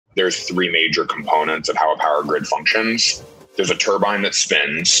there's three major components of how a power grid functions. There's a turbine that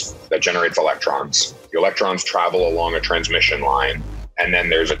spins, that generates electrons. The electrons travel along a transmission line, and then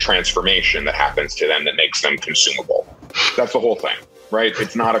there's a transformation that happens to them that makes them consumable. That's the whole thing, right?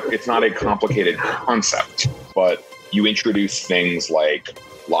 It's not a complicated concept, but you introduce things like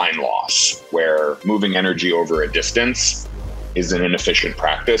line loss, where moving energy over a distance is an inefficient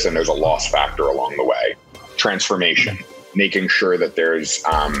practice, and there's a loss factor along the way. Transformation, making sure that there's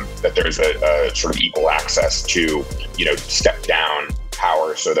a sort of equal access to, step down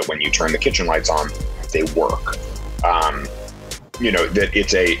power so that when you turn the kitchen lights on, they work. That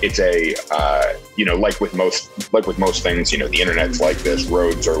like with most things, the internet's like this,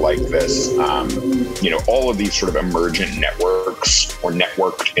 roads are like this. All of these sort of emergent networks or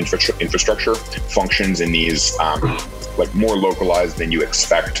networked infrastructure functions in these like more localized than you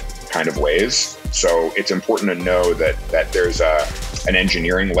expect kind of ways. So it's important to know that there's an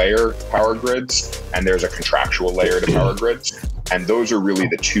engineering layer to power grids, and there's a contractual layer to power grids. And those are really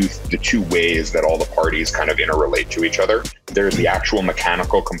the two ways that all the parties kind of interrelate to each other. There's the actual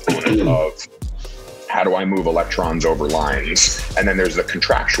mechanical component of how do I move electrons over lines? And then there's the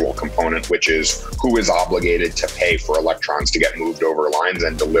contractual component, which is who is obligated to pay for electrons to get moved over lines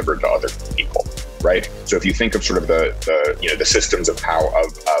and delivered to other people, right? So if you think of sort of the systems of power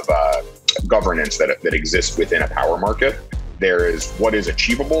of governance that exist within a power market, there is what is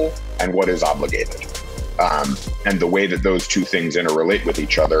achievable and what is obligated. And the way that those two things interrelate with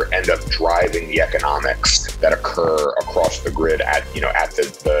each other end up driving the economics that occur across the grid at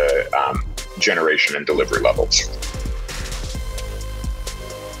the generation and delivery levels.